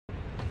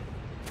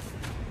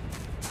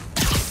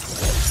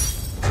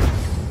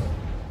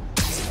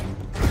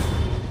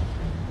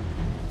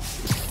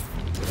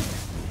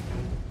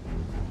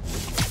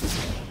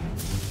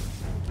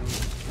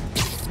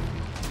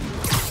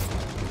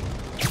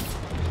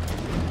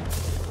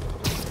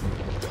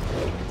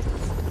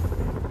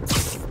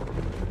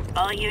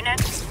All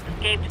units,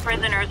 escaped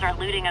prisoners are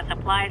looting a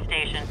supply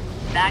station.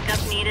 Backup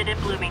needed at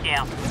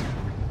Bloomingdale.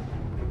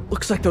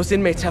 Looks like those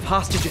inmates have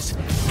hostages.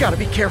 Gotta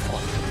be careful.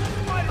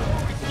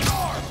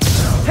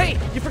 Hey,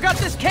 you forgot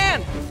this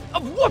can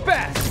of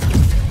whoop-ass!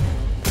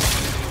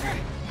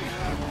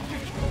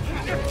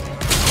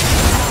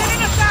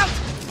 Getting us out!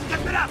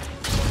 Get it up!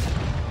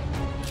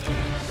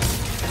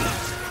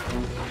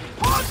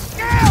 On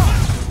scale!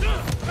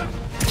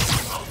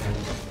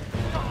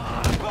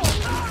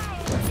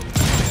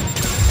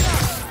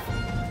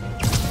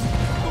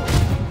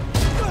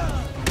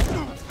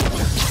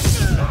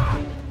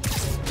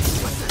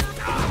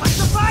 What's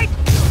the fight?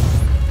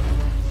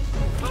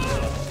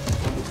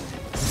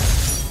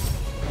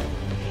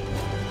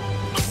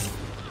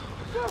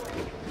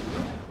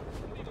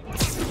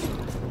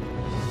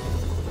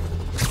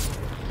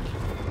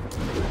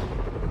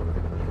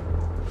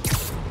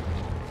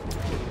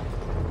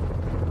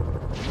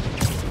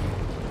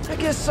 I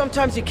guess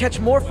sometimes you catch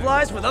more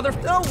flies with other...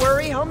 Don't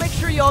worry, I'll make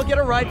sure you all get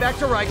a ride back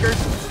to Rikers.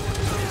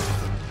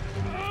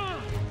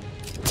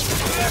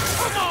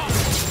 Come on!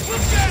 We'll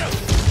get him!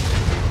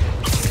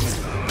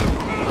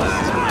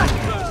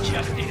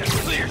 Just need a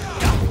clear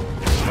shot.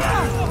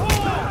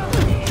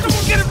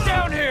 Someone get him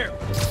down here!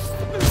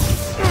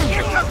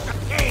 Here comes the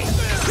king!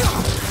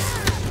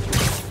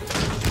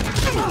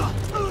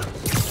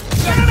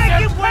 Gonna make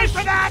you wait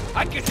for that!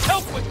 I can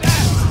help with that!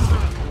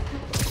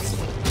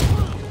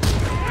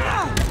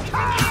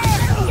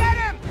 Get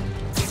him!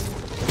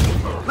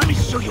 Let me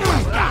show you what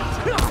I've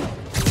got!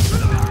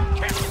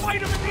 Can't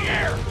fight him in the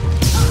air!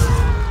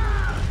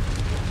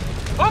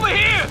 Over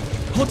here!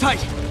 Hold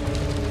tight.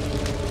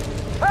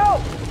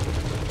 Help!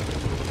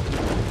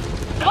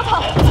 我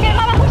操！别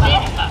慢慢呼吸！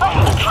靠！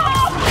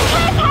快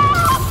跑！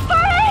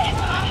 hurry！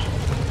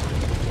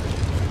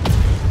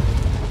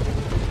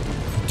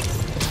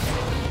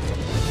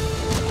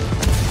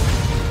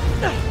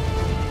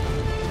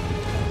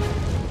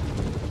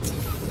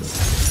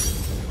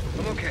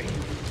 I'm okay.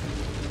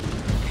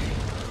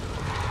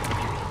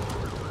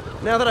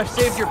 Now that I've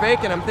saved your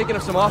bacon, I'm thinking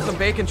of some awesome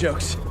bacon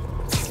jokes.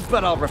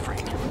 But I'll refrain.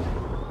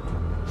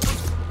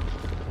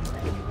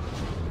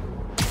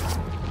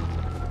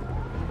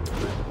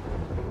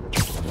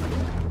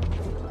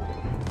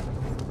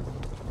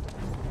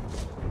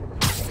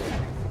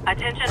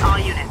 Attention all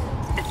units.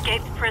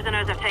 Escaped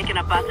prisoners have taken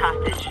a bus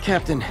hostage.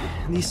 Captain,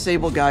 these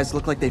Sable guys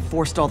look like they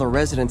forced all the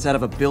residents out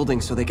of a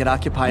building so they could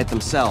occupy it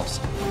themselves.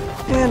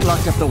 And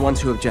locked up the ones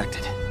who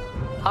objected.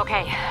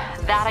 Okay,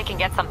 that I can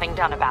get something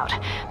done about.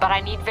 But I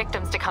need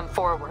victims to come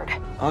forward.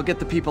 I'll get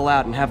the people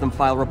out and have them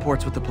file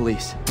reports with the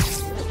police.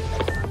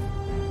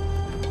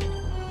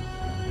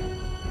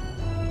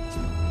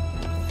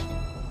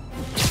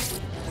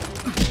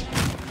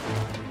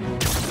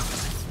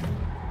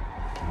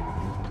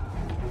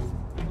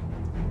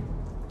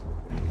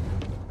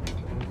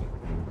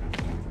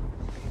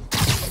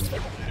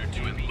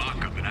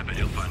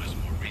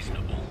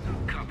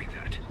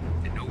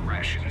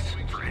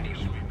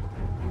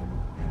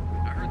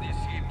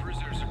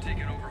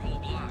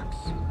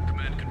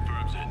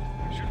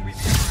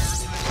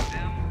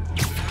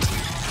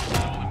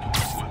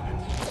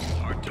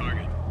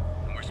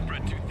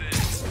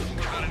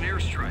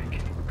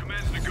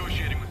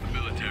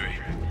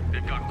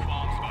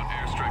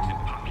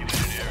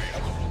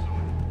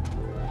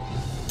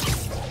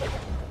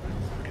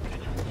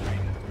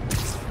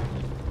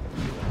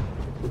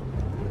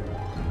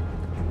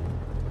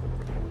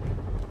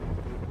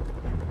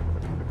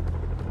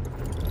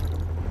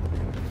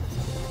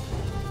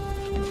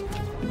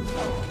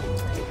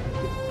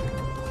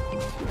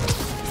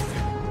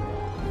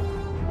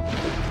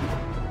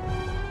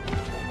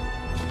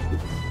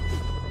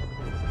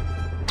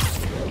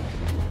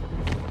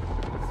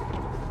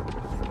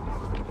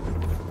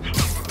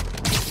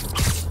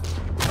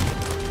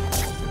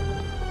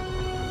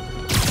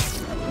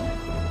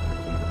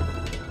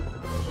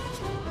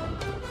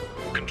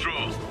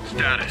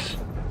 Status.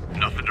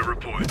 Nothing to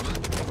report.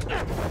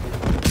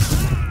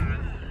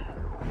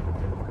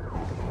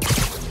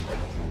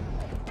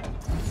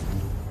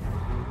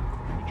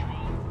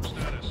 Control.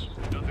 Status.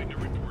 Nothing to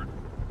report.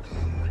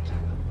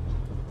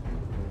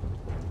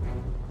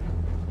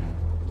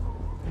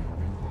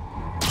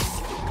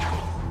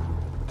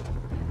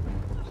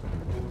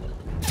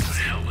 What the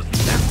hell was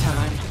that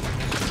time?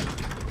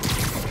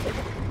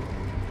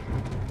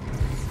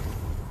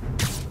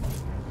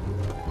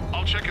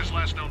 I'll check his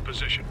last known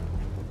position.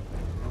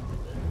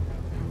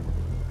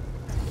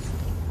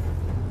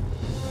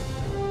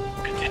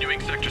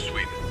 Continuing sector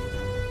sweep.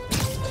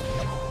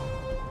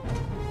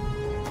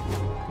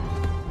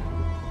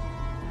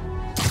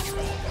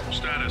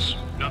 Status.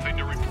 Nothing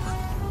to report.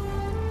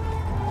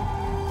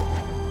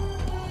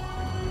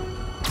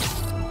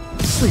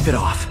 Sleep it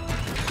off.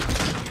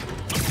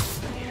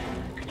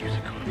 Could use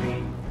a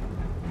coffee.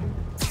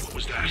 What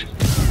was that?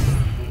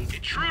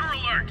 Intruder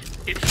alert!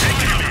 It's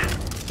taking him in!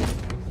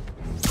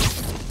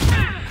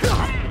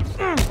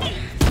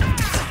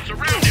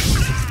 Surround him!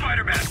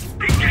 Spider-Man!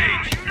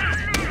 Engage!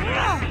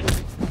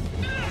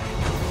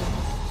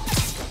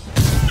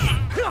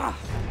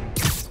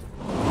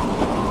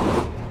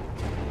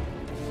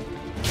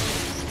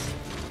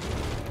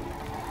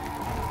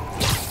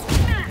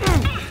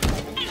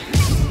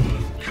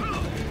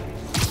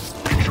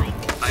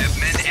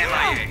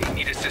 PA,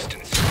 need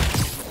assistance.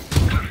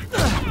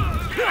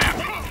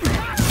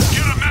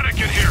 Get a medic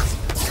in here!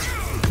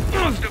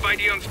 Positive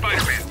ID on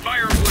Spider-Man.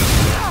 Fire and blue.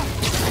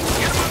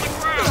 Get him on the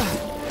ground!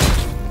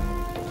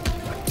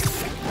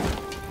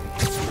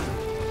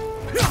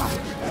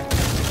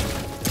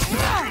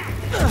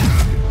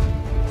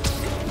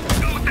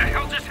 What the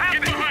hell just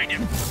happened? Get behind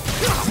him!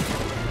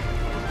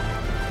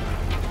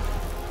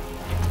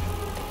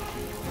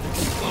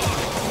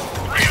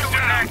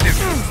 Remastered active!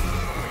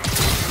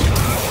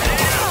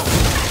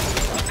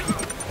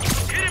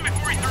 Hit him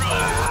before he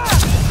throws!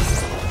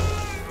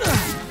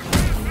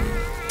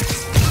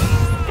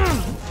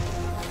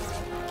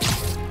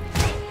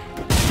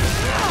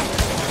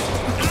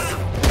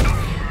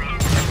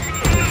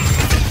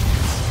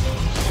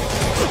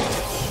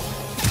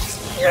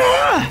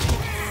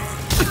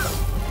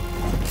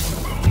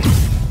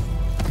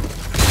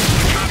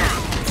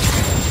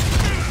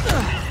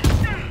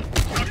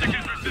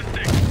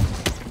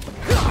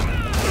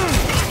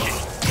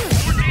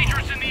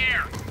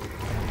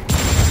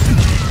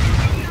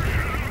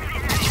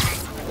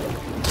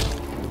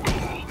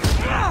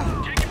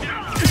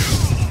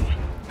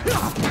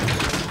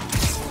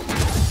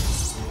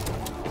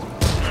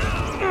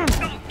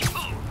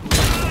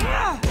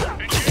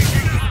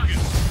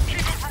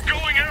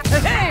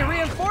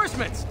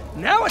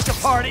 Now it's a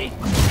party!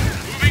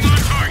 Moving on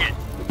target!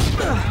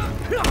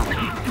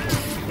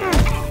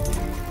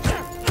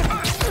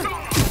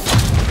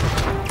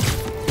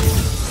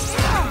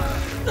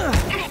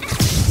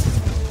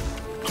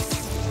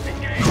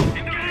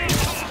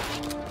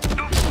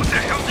 What the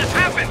hell just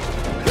happened?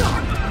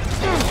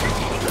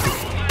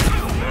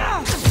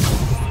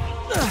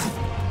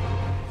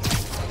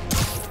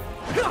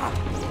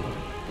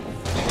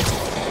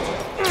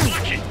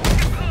 Watch it!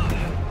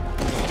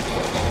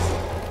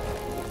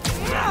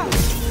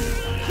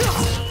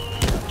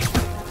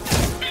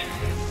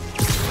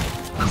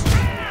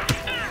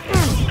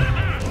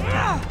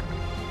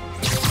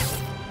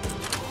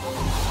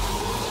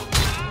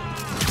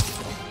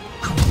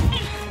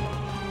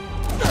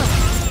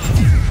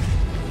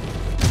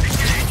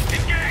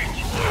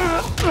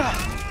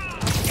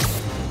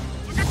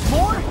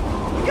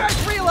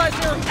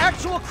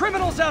 Actual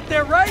criminals out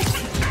there, right?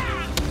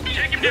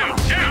 Take him down!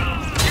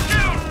 Down! Get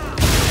down!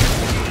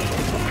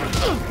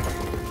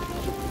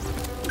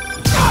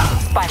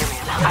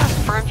 Spider-Man, I've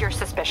confirmed your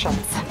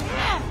suspicions.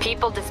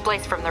 People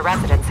displaced from the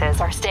residences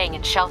are staying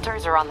in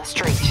shelters or on the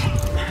street.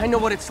 I know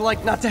what it's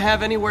like not to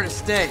have anywhere to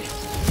stay.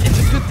 It's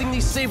a good thing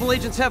these Sable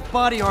agents have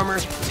body armor,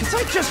 because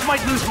I just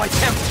might lose my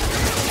temper.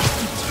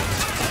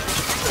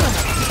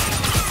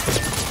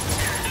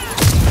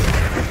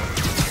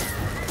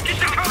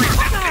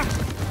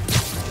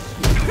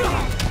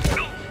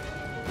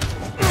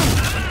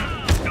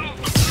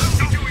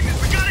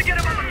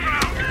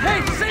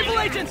 Hey, Sable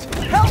agents!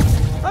 Help!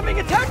 I'm being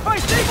attacked by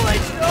Sable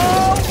agents!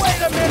 Oh, wait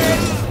a minute!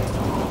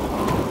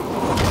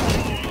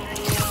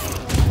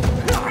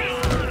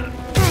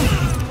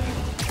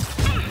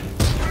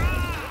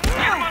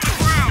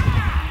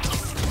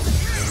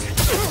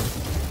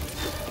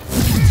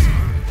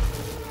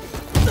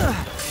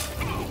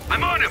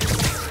 I'm on him!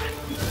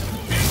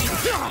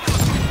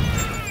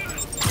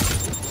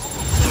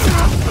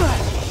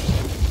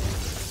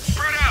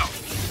 Spread out!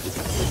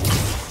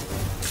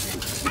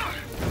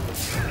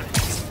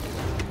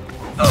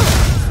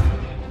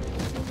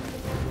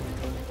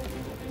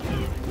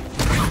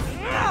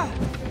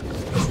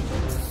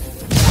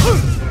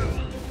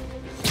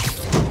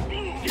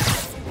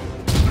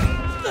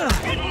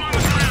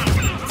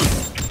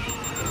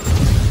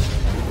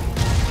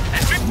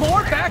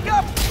 More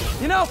backup?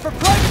 You know, for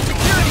private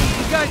security,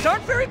 you guys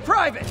aren't very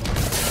private.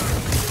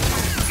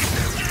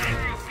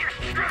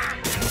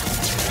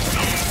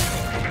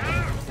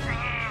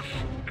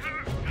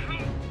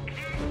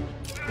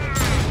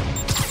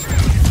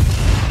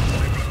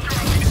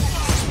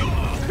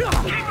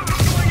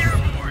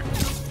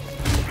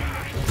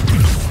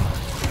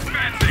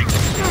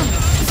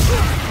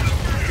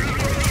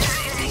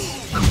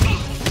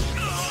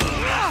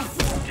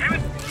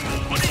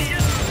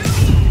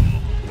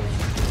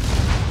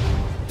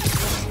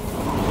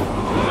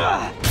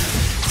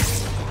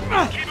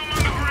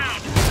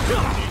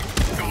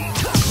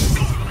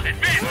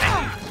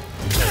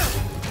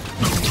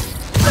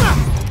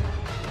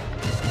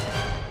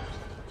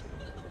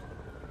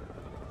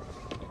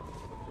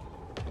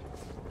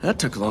 That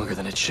took longer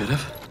than it should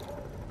have.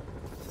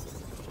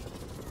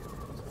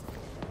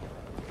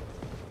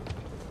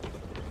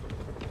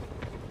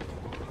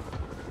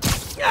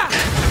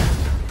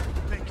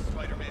 Thanks,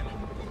 Spider-Man.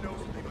 Who knows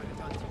what they might have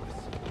done to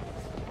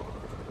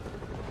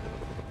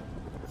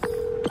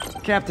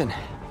us? Captain,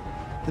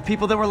 the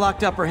people that were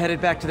locked up are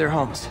headed back to their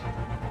homes.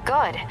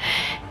 Good.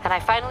 And I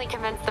finally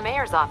convinced the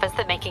mayor's office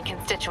that making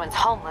constituents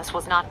homeless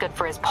was not good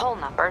for his poll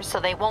numbers, so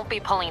they won't be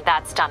pulling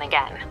that stunt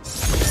again.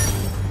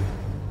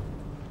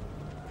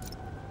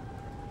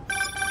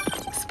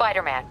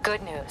 Spider-Man,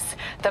 good news.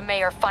 The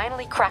mayor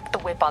finally cracked the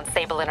whip on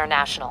Sable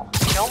International.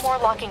 No more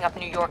locking up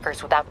New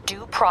Yorkers without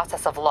due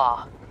process of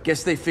law.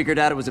 Guess they figured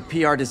out it was a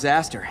PR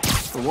disaster.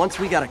 for once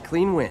we got a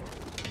clean win.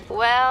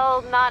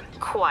 Well, not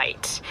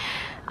quite.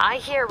 I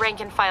hear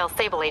rank-and-file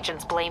Sable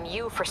agents blame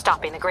you for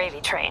stopping the gravy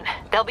train.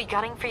 They'll be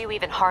gunning for you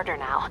even harder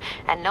now,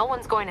 and no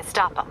one's going to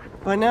stop them.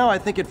 By now, I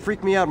think it'd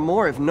freak me out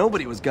more if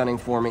nobody was gunning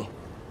for me.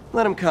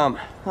 Let them come.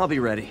 I'll be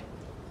ready.